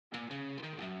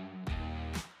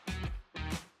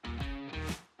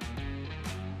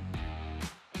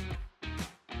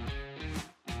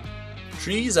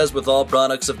Trees, as with all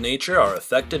products of nature, are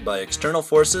affected by external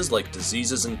forces like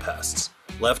diseases and pests.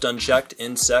 Left unchecked,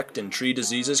 insect and tree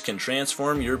diseases can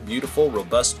transform your beautiful,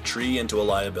 robust tree into a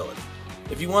liability.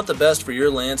 If you want the best for your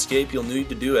landscape, you'll need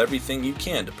to do everything you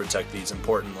can to protect these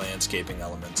important landscaping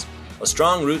elements. A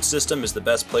strong root system is the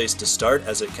best place to start,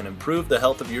 as it can improve the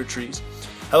health of your trees.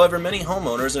 However, many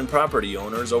homeowners and property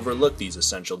owners overlook these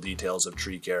essential details of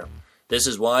tree care. This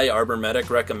is why Arbor Medic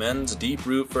recommends deep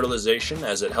root fertilization,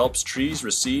 as it helps trees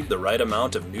receive the right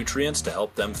amount of nutrients to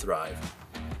help them thrive.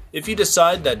 If you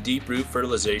decide that deep root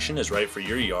fertilization is right for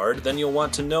your yard, then you'll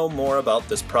want to know more about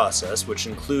this process, which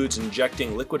includes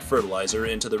injecting liquid fertilizer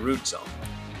into the root zone.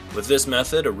 With this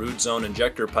method, a root zone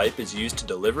injector pipe is used to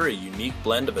deliver a unique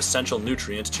blend of essential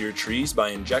nutrients to your trees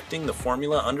by injecting the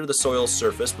formula under the soil's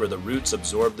surface where the roots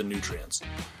absorb the nutrients.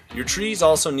 Your trees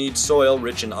also need soil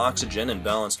rich in oxygen and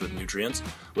balanced with nutrients.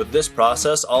 With this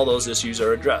process, all those issues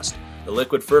are addressed. The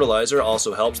liquid fertilizer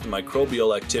also helps the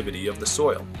microbial activity of the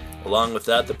soil. Along with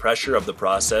that, the pressure of the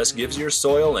process gives your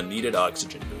soil a needed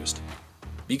oxygen boost.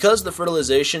 Because the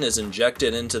fertilization is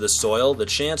injected into the soil, the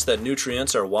chance that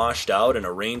nutrients are washed out in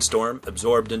a rainstorm,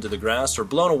 absorbed into the grass, or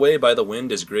blown away by the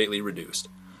wind is greatly reduced.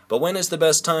 But when is the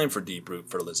best time for deep root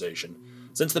fertilization?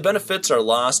 Since the benefits are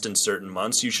lost in certain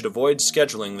months, you should avoid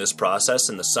scheduling this process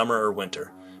in the summer or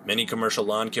winter. Many commercial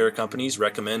lawn care companies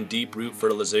recommend deep root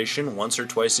fertilization once or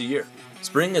twice a year.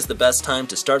 Spring is the best time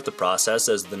to start the process,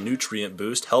 as the nutrient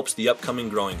boost helps the upcoming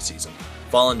growing season.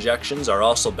 Fall injections are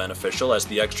also beneficial, as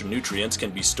the extra nutrients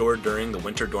can be stored during the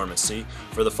winter dormancy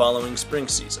for the following spring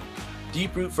season.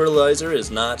 Deep root fertilizer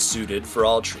is not suited for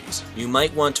all trees. You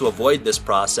might want to avoid this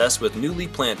process with newly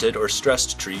planted or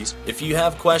stressed trees. If you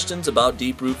have questions about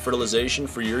deep root fertilization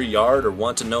for your yard or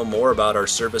want to know more about our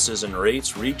services and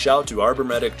rates, reach out to Arbor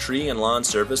Medic Tree and Lawn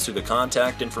Service through the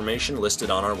contact information listed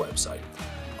on our website.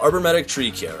 Arbor Medic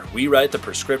Tree Care. We write the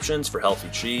prescriptions for healthy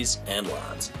trees and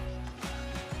lawns.